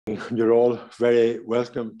You're all very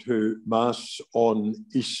welcome to Mass on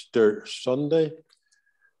Easter Sunday.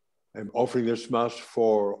 I'm offering this Mass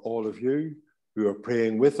for all of you who are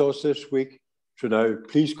praying with us this week. So now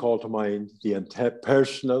please call to mind the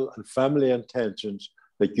personal and family intentions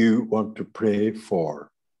that you want to pray for.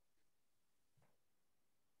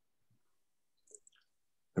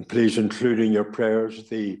 And please include in your prayers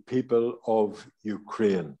the people of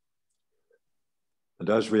Ukraine. And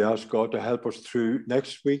as we ask God to help us through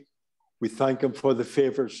next week, we thank him for the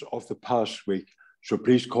favours of the past week. So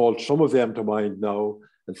please call some of them to mind now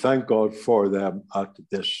and thank God for them at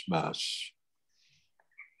this Mass.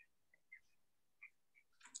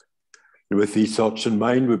 And with these thoughts in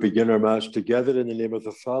mind, we begin our Mass together in the name of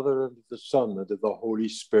the Father, and of the Son, and of the Holy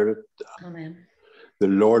Spirit. Amen. The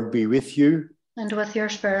Lord be with you. And with your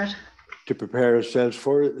spirit. To prepare ourselves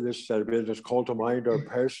for this celebration, let's call to mind our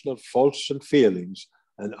personal faults and failings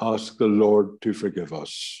and ask the Lord to forgive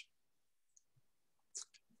us.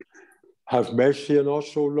 Have mercy on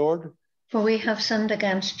us, O Lord. For we have sinned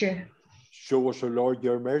against you. Show us, O Lord,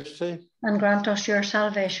 your mercy. And grant us your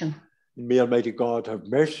salvation. And may Almighty God have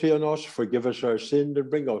mercy on us, forgive us our sin, and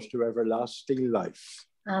bring us to everlasting life.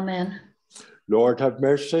 Amen. Lord, have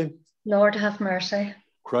mercy. Lord, have mercy.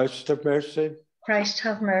 Christ, have mercy. Christ,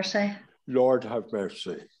 have mercy. Lord, have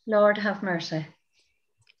mercy. Lord, have mercy.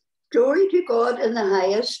 Glory to God in the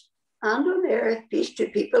highest, and on earth peace to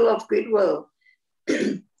people of good will.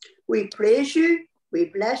 We praise you, we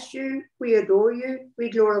bless you, we adore you, we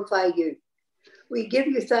glorify you. We give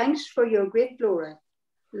you thanks for your great glory.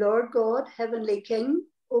 Lord God, Heavenly King,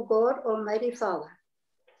 O God, Almighty Father.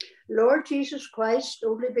 Lord Jesus Christ,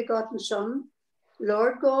 only begotten Son,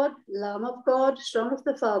 Lord God, Lamb of God, Son of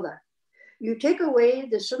the Father. You take away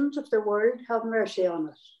the sins of the world, have mercy on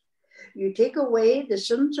us. You take away the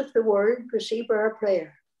sins of the world, receive our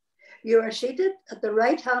prayer. You are seated at the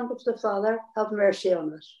right hand of the Father, have mercy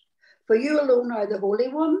on us. For you alone are the Holy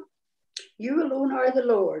One, you alone are the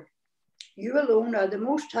Lord, you alone are the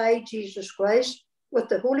Most High Jesus Christ, with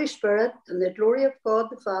the Holy Spirit and the glory of God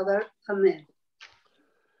the Father. Amen.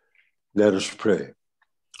 Let us pray.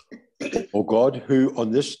 O God, who on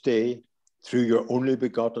this day, through your only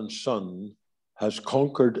begotten Son, has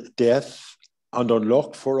conquered death and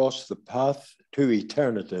unlocked for us the path to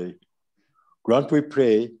eternity, grant, we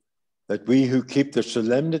pray, that we who keep the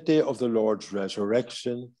solemnity of the Lord's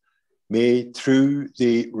resurrection may, through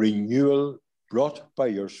the renewal brought by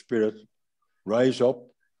your Spirit, rise up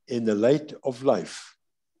in the light of life,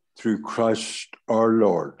 through Christ our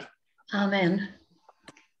Lord. Amen.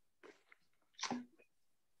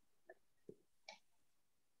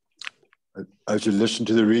 As you listen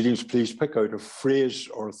to the readings, please pick out a phrase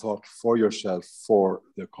or thought for yourself for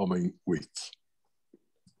the coming week.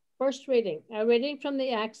 First reading, a reading from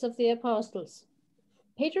the Acts of the Apostles.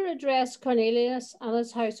 Peter addressed Cornelius and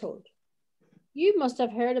his household. You must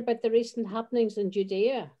have heard about the recent happenings in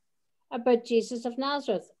Judea, about Jesus of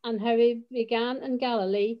Nazareth and how he began in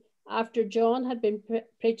Galilee after John had been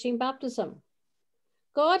preaching baptism.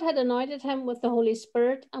 God had anointed him with the Holy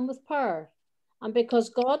Spirit and with power. And because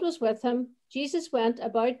God was with him, Jesus went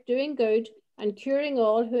about doing good and curing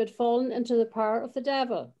all who had fallen into the power of the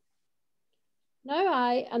devil. Now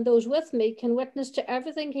I and those with me can witness to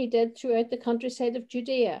everything he did throughout the countryside of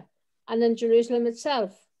Judea and in Jerusalem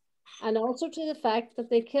itself, and also to the fact that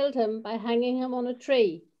they killed him by hanging him on a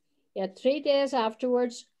tree. Yet 3 days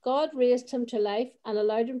afterwards, God raised him to life and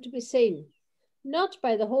allowed him to be seen, not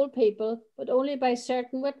by the whole people, but only by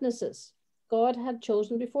certain witnesses God had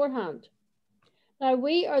chosen beforehand. Now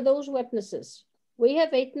we are those witnesses. We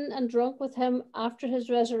have eaten and drunk with him after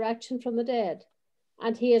his resurrection from the dead,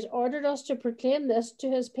 and he has ordered us to proclaim this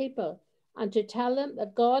to his people and to tell them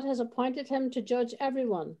that God has appointed him to judge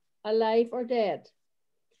everyone, alive or dead.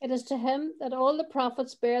 It is to him that all the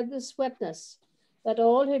prophets bear this witness, that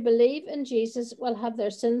all who believe in Jesus will have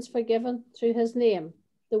their sins forgiven through his name,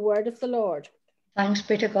 the word of the Lord. Thanks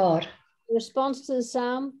be to God. In response to the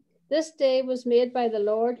psalm, this day was made by the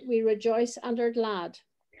Lord, we rejoice and are glad.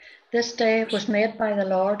 This day was made by the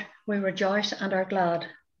Lord, we rejoice and are glad.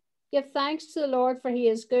 Give thanks to the Lord, for he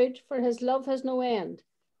is good, for his love has no end.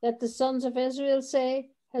 Let the sons of Israel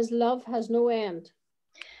say, his love has no end.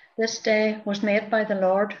 This day was made by the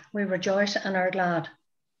Lord, we rejoice and are glad.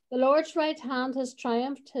 The Lord's right hand has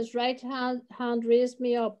triumphed, his right hand raised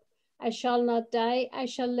me up. I shall not die, I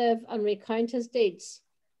shall live and recount his deeds.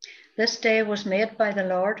 This day was made by the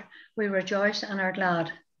Lord, we rejoice and are glad.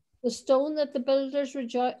 The stone that the builders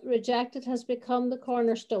rejected has become the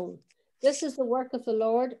cornerstone. This is the work of the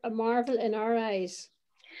Lord, a marvel in our eyes.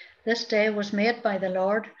 This day was made by the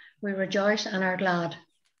Lord, we rejoice and are glad.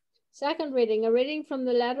 Second reading, a reading from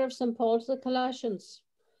the letter of St. Paul to the Colossians.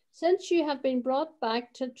 Since you have been brought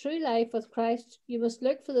back to true life with Christ, you must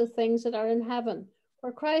look for the things that are in heaven,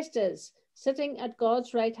 where Christ is, sitting at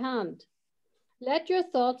God's right hand. Let your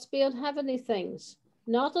thoughts be on heavenly things,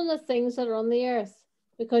 not on the things that are on the earth,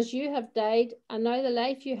 because you have died, and now the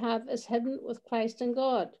life you have is hidden with Christ in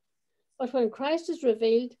God. But when Christ is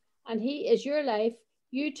revealed, and he is your life,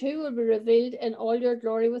 you too will be revealed in all your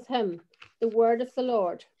glory with him. The word of the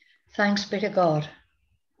Lord. Thanks be to God.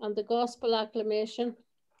 And the gospel acclamation.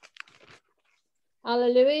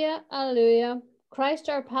 Alleluia, alleluia. Christ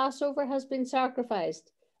our Passover has been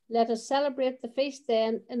sacrificed. Let us celebrate the feast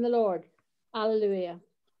then in the Lord. Alleluia.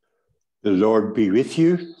 The Lord be with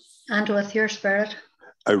you. And with your spirit.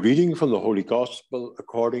 A reading from the Holy Gospel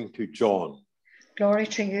according to John. Glory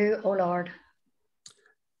to you, O Lord.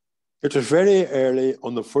 It was very early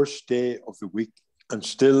on the first day of the week and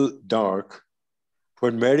still dark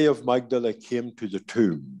when Mary of Magdala came to the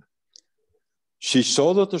tomb. She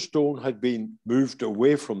saw that the stone had been moved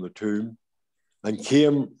away from the tomb and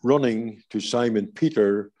came running to Simon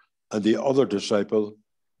Peter and the other disciple,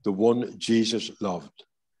 the one Jesus loved.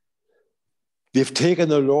 They've taken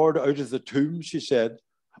the Lord out of the tomb, she said,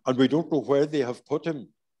 and we don't know where they have put him.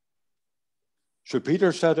 So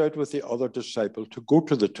Peter set out with the other disciple to go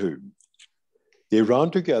to the tomb. They ran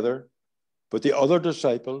together, but the other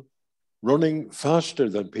disciple, running faster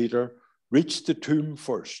than Peter, reached the tomb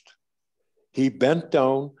first. He bent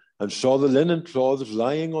down and saw the linen cloths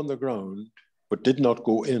lying on the ground, but did not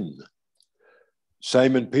go in.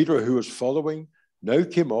 Simon Peter, who was following, now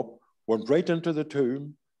came up, went right into the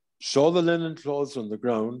tomb, saw the linen cloths on the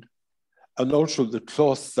ground, and also the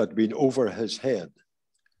cloth that had been over his head.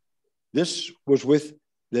 This was with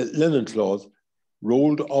the linen cloth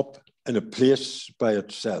rolled up in a place by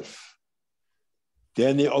itself.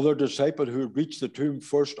 Then the other disciple who had reached the tomb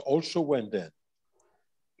first also went in.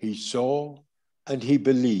 He saw and he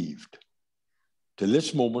believed. To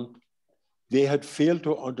this moment, they had failed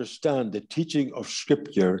to understand the teaching of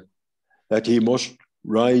Scripture that he must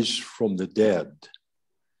rise from the dead.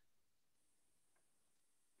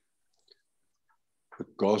 The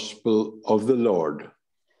Gospel of the Lord.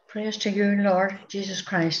 Praise to you, Lord Jesus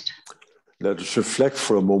Christ. Let us reflect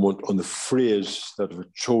for a moment on the phrase that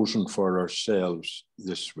we've chosen for ourselves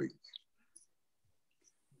this week.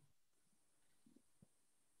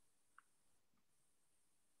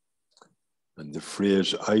 And the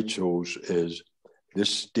phrase I chose is,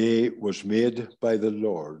 "This day was made by the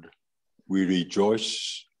Lord. We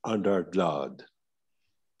rejoice and are glad."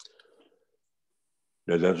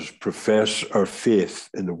 Now let us profess our faith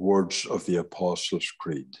in the words of the Apostles'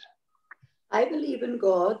 Creed. I believe in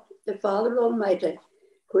God, the Father Almighty,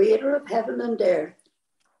 creator of heaven and earth,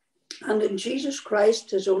 and in Jesus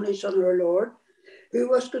Christ, his only Son, our Lord, who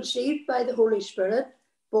was conceived by the Holy Spirit,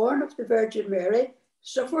 born of the Virgin Mary,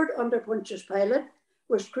 suffered under Pontius Pilate,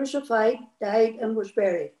 was crucified, died, and was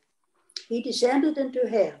buried. He descended into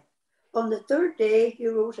hell. On the third day, he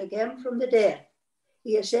rose again from the dead.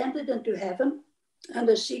 He ascended into heaven and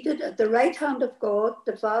is seated at the right hand of God,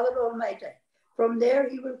 the Father Almighty. From there,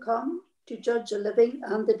 he will come to judge the living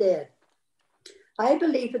and the dead. I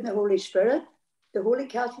believe in the Holy Spirit, the Holy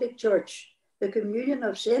Catholic Church, the communion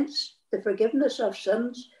of saints, the forgiveness of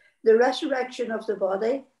sins, the resurrection of the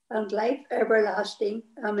body, and life everlasting.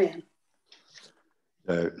 Amen.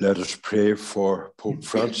 Let us pray for Pope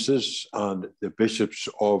Francis and the bishops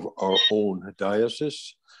of our own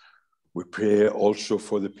diocese. We pray also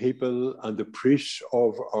for the people and the priests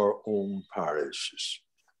of our own parishes.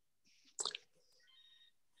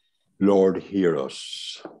 Lord, hear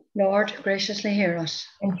us. Lord, graciously hear us.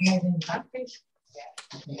 We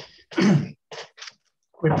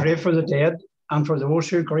pray for the dead and for those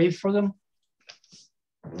who grieve for them.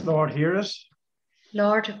 Lord, hear us.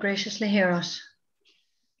 Lord, graciously hear us.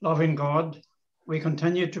 Loving God, we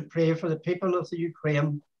continue to pray for the people of the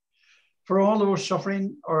Ukraine, for all those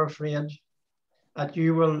suffering or afraid, that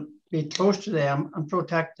you will be close to them and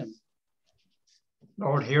protect them.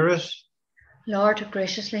 Lord, hear us. Lord,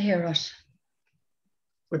 graciously hear us.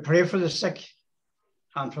 We pray for the sick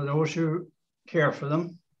and for those who care for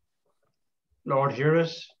them. Lord, hear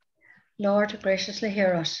us. Lord, graciously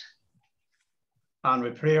hear us. And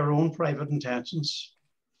we pray our own private intentions.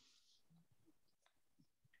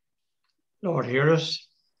 Lord, hear us.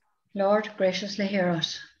 Lord, graciously hear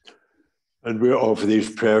us. And we offer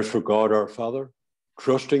these prayers for God our Father,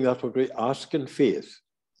 trusting that what we ask in faith,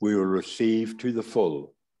 we will receive to the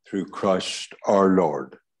full through Christ our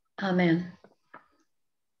Lord. Amen.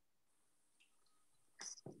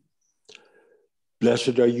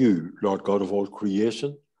 Blessed are you, Lord God of all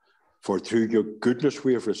creation. For through your goodness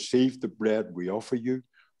we have received the bread we offer you,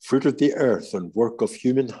 fruit of the earth and work of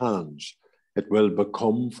human hands. It will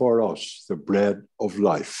become for us the bread of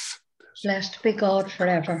life. Blessed be God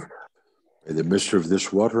forever. By the mystery of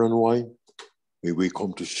this water and wine, may we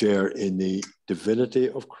come to share in the divinity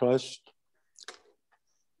of Christ,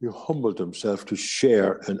 who humbled himself to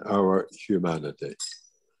share in our humanity.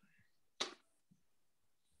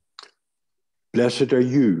 Blessed are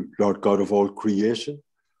you, Lord God of all creation,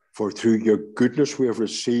 for through your goodness we have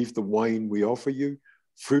received the wine we offer you,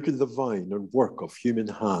 fruit of the vine and work of human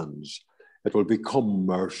hands. It will become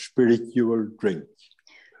our spiritual drink.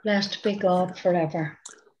 Blessed be God forever.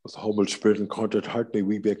 With humble spirit and contrite heart, may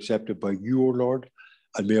we be accepted by you, O Lord,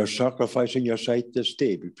 and may our sacrifice in your sight this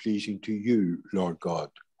day be pleasing to you, Lord God.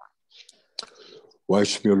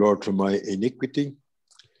 Wash me, O Lord, from my iniquity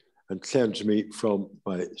and cleanse me from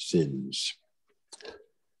my sins.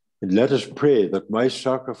 And let us pray that my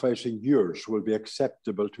sacrifice and yours will be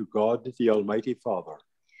acceptable to God, the Almighty Father.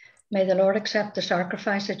 May the Lord accept the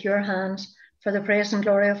sacrifice at your hands for the praise and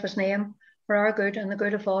glory of his name, for our good and the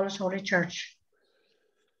good of all his holy church.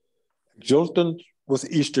 Exultant with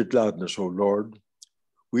Easter gladness, O Lord,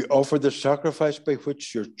 we offer the sacrifice by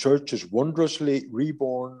which your church is wondrously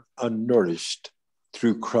reborn and nourished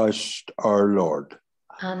through Christ our Lord.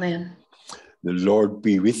 Amen. The Lord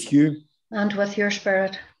be with you. And with your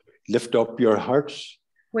spirit. Lift up your hearts.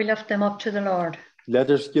 We lift them up to the Lord. Let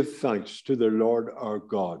us give thanks to the Lord our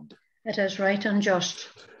God. It is right and just.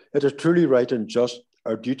 It is truly right and just,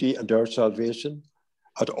 our duty and our salvation,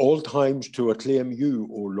 at all times to acclaim you,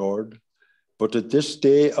 O Lord, but at this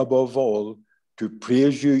day above all, to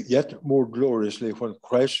praise you yet more gloriously when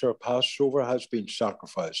Christ our Passover has been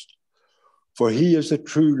sacrificed. For he is the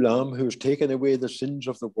true Lamb who has taken away the sins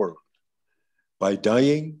of the world. By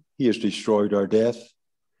dying, he has destroyed our death,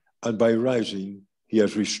 and by rising, he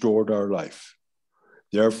has restored our life.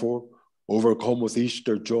 Therefore, overcome with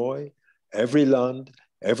Easter joy, every land,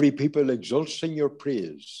 every people exults in your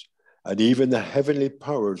praise, and even the heavenly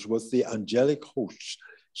powers with the angelic hosts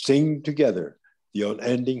sing together the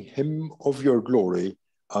unending hymn of your glory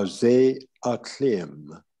as they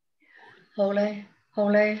acclaim. Holy,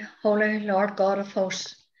 holy, holy Lord God of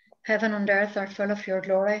hosts, heaven and earth are full of your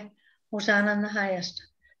glory. Hosanna in the highest.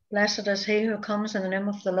 Blessed is he who comes in the name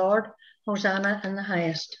of the Lord. Hosanna in the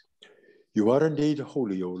highest. You are indeed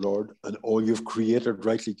holy, O Lord, and all you've created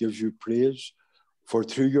rightly gives you praise. For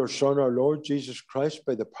through your Son, our Lord Jesus Christ,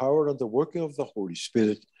 by the power and the working of the Holy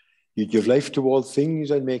Spirit, you give life to all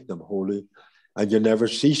things and make them holy, and you never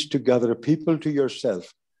cease to gather a people to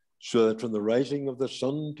yourself, so that from the rising of the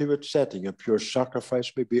sun to its setting, a pure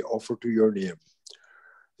sacrifice may be offered to your name.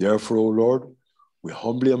 Therefore, O Lord, we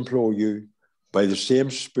humbly implore you, by the same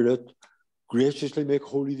Spirit, graciously make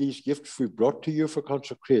holy these gifts we brought to you for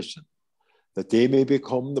consecration, that they may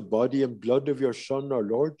become the body and blood of your Son, our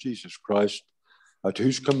Lord Jesus Christ, at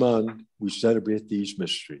whose command we celebrate these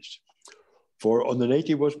mysteries. For on the night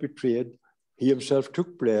he was betrayed, he himself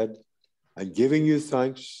took bread, and giving you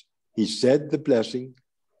thanks, he said the blessing,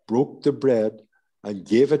 broke the bread, and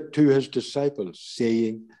gave it to his disciples,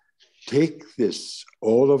 saying, "Take this,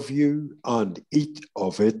 all of you, and eat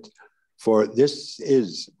of it, for this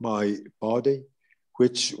is my body,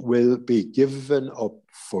 which will be given up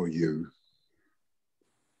for you."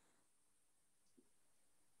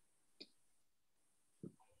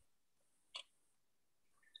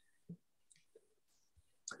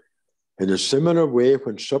 In a similar way,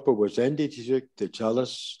 when supper was ended, he took the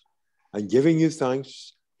chalice, and giving you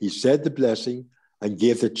thanks, he said the blessing, and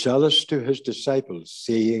gave the chalice to his disciples,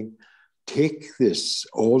 saying, "Take this,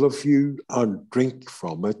 all of you, and drink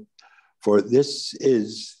from it, for this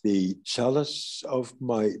is the chalice of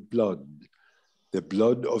my blood, the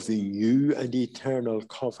blood of the new and eternal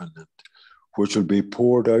covenant, which will be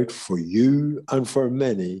poured out for you and for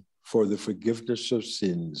many for the forgiveness of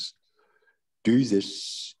sins. Do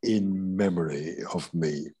this in memory of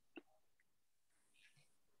me."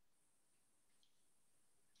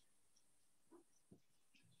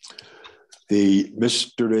 The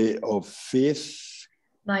mystery of faith.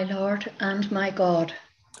 My Lord and my God.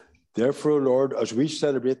 Therefore, Lord, as we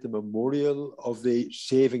celebrate the memorial of the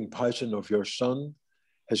saving passion of your Son,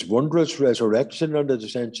 his wondrous resurrection and his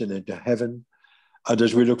ascension into heaven, and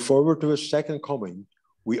as we look forward to his second coming,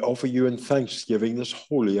 we offer you in thanksgiving this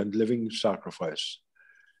holy and living sacrifice.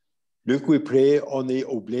 Look, we pray on the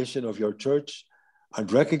oblation of your church,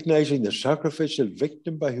 and recognizing the sacrificial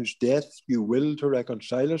victim by whose death you will to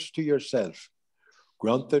reconcile us to yourself,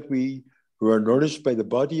 grant that we, who are nourished by the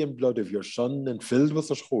body and blood of your Son and filled with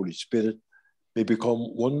his Holy Spirit, may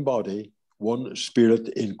become one body, one spirit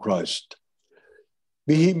in Christ.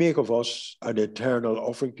 May he make of us an eternal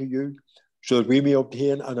offering to you, so that we may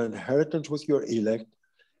obtain an inheritance with your elect,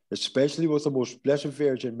 especially with the most blessed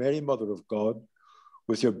Virgin Mary, Mother of God,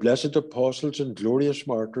 with your blessed apostles and glorious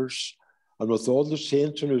martyrs, and with all the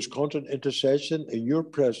saints in whose constant intercession in your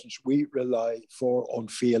presence we rely for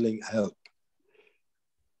unfailing help.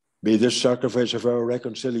 May this sacrifice of our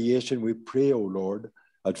reconciliation, we pray, O Lord,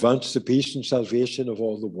 advance the peace and salvation of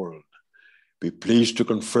all the world. Be pleased to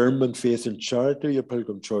confirm in faith and charity your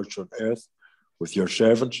pilgrim church on earth, with your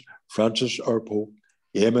servants, Francis our Pope,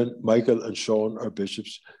 Eamon, Michael, and Sean our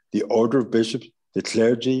bishops, the order of bishops, the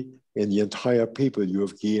clergy, and the entire people you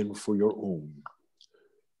have gained for your own.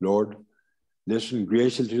 Lord, listen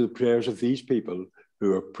graciously to the prayers of these people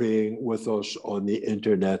who are praying with us on the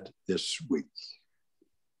internet this week.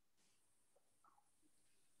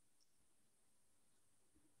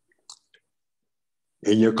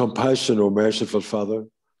 In your compassion, O merciful Father,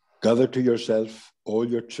 gather to yourself all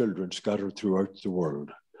your children scattered throughout the world.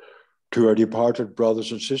 To our departed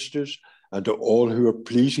brothers and sisters, and to all who are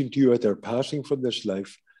pleasing to you at their passing from this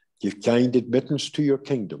life, give kind admittance to your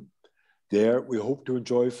kingdom. There we hope to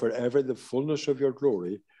enjoy forever the fullness of your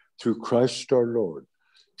glory through Christ our Lord,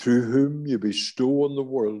 through whom you bestow on the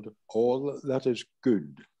world all that is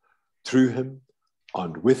good. Through him,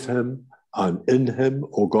 and with him, and in him,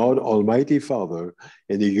 O God, Almighty Father,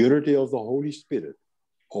 in the unity of the Holy Spirit,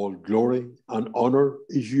 all glory and honor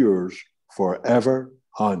is yours forever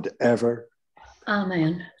and ever.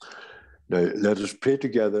 Amen. Now let us pray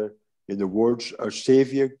together in the words our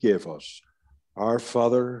Saviour gave us. Our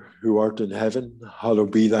Father, who art in heaven,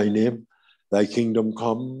 hallowed be thy name. Thy kingdom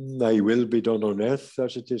come, thy will be done on earth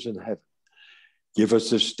as it is in heaven. Give us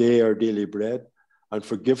this day our daily bread, and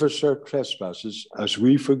forgive us our trespasses, as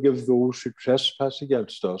we forgive those who trespass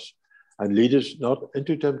against us. And lead us not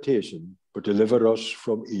into temptation, but deliver us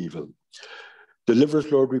from evil. Deliver us,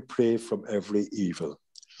 Lord, we pray, from every evil.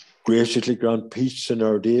 Graciously grant peace in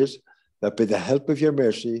our days, that by the help of your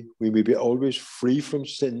mercy, we may be always free from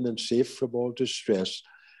sin and safe from all distress,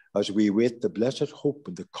 as we wait the blessed hope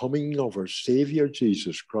and the coming of our Saviour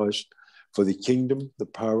Jesus Christ. For the kingdom, the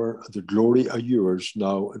power, and the glory are yours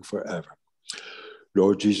now and forever.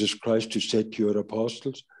 Lord Jesus Christ, who said to your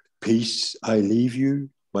apostles, peace I leave you,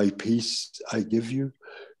 my peace I give you.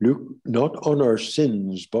 Look not on our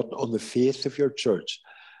sins, but on the faith of your church,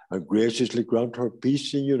 and graciously grant her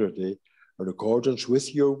peace and unity in accordance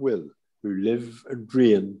with your will, who live and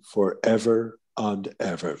reign forever and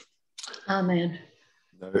ever. Amen.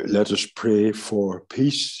 Now let us pray for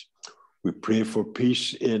peace. We pray for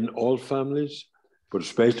peace in all families, but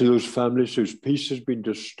especially those families whose peace has been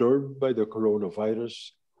disturbed by the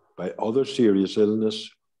coronavirus, by other serious illness,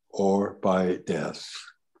 or by death.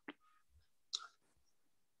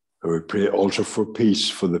 And we pray also for peace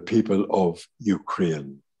for the people of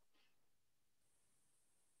Ukraine.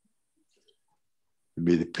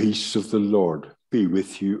 May the peace of the Lord be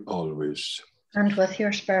with you always. And with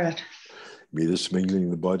your spirit. May this mingling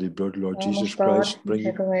of the body and blood, Lord Lamb Jesus of God, Christ, bring you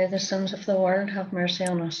take away the sins of the world, have mercy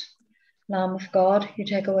on us. Lamb of God, you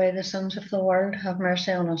take away the sins of the world, have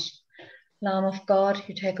mercy on us. Lamb of God,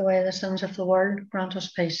 you take away the sins of the world, grant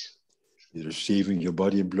us peace. May receiving your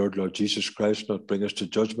body and blood, Lord Jesus Christ, not bring us to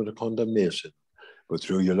judgment or condemnation, but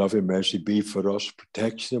through your loving mercy be for us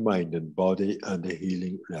protection of mind and body and a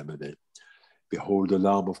healing remedy. Behold the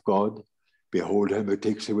Lamb of God. Behold him who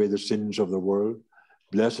takes away the sins of the world.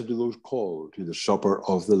 Blessed are those called to the supper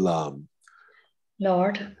of the Lamb.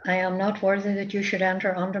 Lord, I am not worthy that you should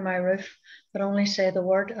enter under my roof, but only say the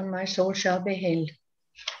word, and my soul shall be healed.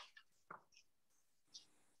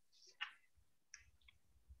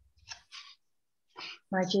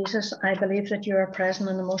 My Jesus, I believe that you are present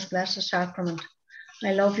in the most blessed sacrament.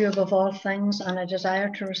 I love you above all things, and I desire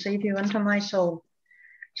to receive you into my soul.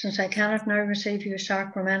 Since I cannot now receive you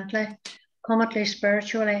sacramentally, come at least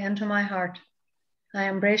spiritually into my heart. I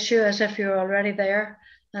embrace you as if you are already there,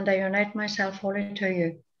 and I unite myself wholly to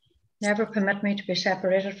you. Never permit me to be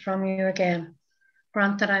separated from you again.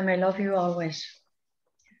 Grant that I may love you always.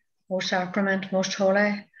 O sacrament most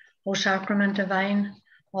holy, O sacrament divine,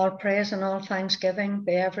 all praise and all thanksgiving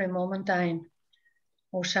be every moment thine.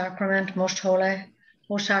 O sacrament most holy,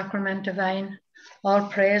 O sacrament divine, all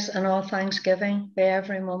praise and all thanksgiving be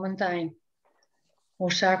every moment thine. O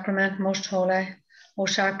sacrament most holy, O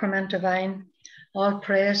sacrament divine, all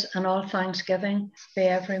praise and all thanksgiving be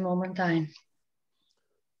every moment thine.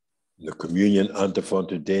 The communion antiphon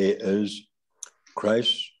today is,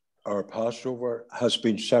 Christ, our Passover, has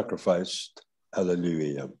been sacrificed.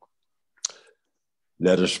 Alleluia.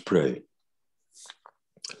 Let us pray.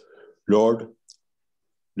 Lord,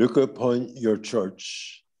 look upon your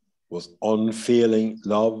church with unfailing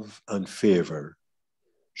love and favour,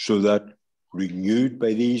 so that, renewed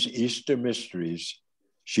by these Easter mysteries,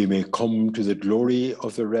 she may come to the glory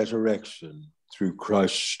of the resurrection through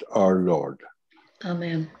Christ our Lord.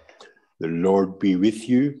 Amen. The Lord be with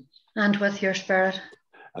you. And with your spirit.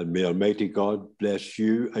 And may Almighty God bless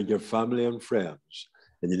you and your family and friends.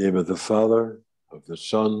 In the name of the Father, of the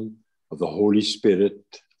Son, of the Holy Spirit.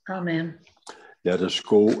 Amen. Let us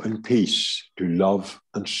go in peace to love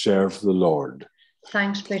and serve the Lord.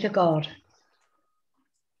 Thanks be to God.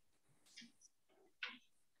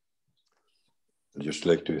 I'd just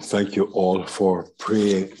like to thank you all for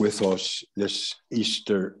praying with us this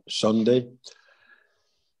Easter Sunday.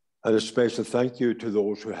 And a special thank you to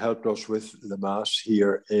those who helped us with the Mass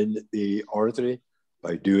here in the oratory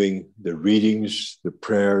by doing the readings, the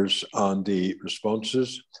prayers, and the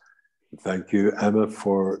responses. Thank you, Emma,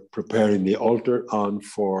 for preparing the altar and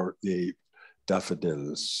for the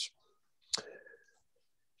daffodils.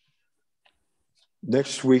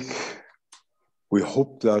 Next week, we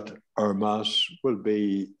hope that our Mass will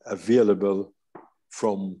be available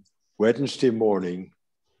from Wednesday morning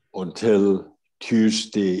until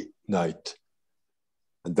Tuesday night.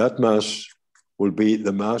 And that Mass will be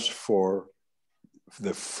the Mass for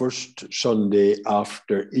the first Sunday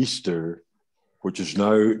after Easter, which is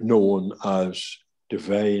now known as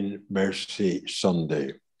Divine Mercy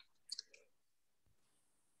Sunday.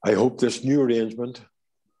 I hope this new arrangement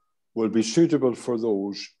will be suitable for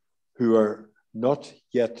those who are not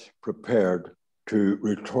yet prepared to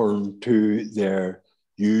return to their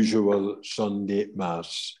usual Sunday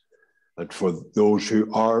Mass. And for those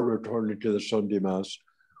who are returning to the Sunday Mass,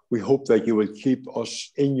 we hope that you will keep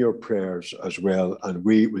us in your prayers as well, and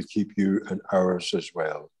we will keep you in ours as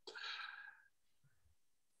well.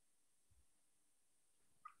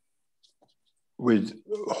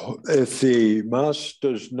 If the Mass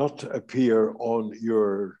does not appear on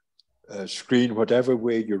your screen, whatever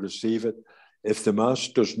way you receive it, if the Mass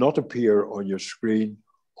does not appear on your screen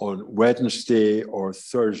on Wednesday or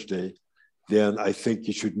Thursday, then I think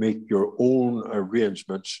you should make your own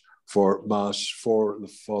arrangements for Mass for the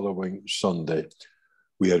following Sunday.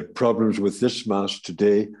 We had problems with this Mass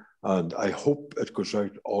today, and I hope it goes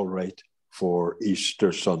out all right for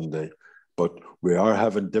Easter Sunday. But we are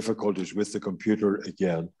having difficulties with the computer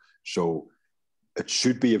again, so it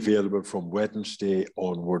should be available from Wednesday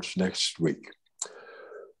onwards next week.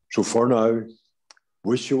 So for now,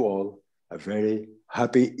 wish you all a very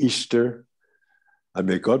happy Easter, and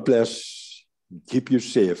may God bless and keep you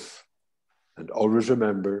safe. And always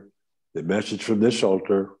remember the message from this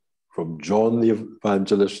altar, from John the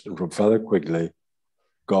Evangelist and from Father Quigley: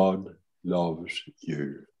 God loves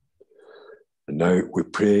you. And now we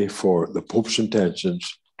pray for the Pope's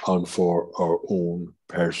intentions and for our own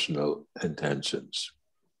personal intentions.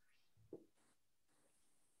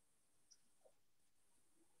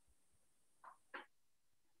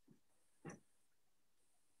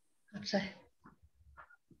 That's it.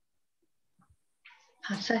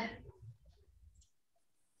 That's it.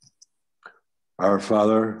 Our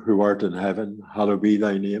Father, who art in heaven, hallowed be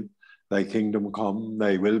thy name. Thy kingdom come,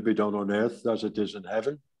 thy will be done on earth as it is in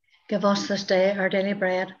heaven. Give us this day our daily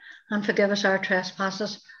bread, and forgive us our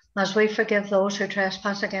trespasses, as we forgive those who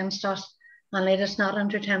trespass against us. And lead us not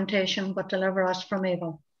into temptation, but deliver us from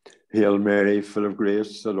evil. Hail Mary, full of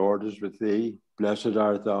grace, the Lord is with thee. Blessed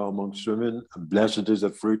art thou amongst women, and blessed is the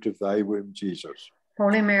fruit of thy womb, Jesus.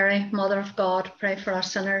 Holy Mary, Mother of God, pray for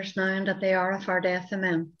us sinners now and at the hour of our death.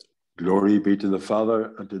 Amen. Glory be to the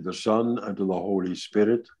Father, and to the Son, and to the Holy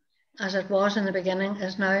Spirit. As it was in the beginning,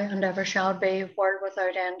 is now, and ever shall be, world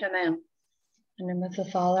without end. Amen. In the name of the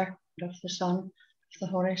Father, and of the Son, and of the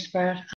Holy Spirit.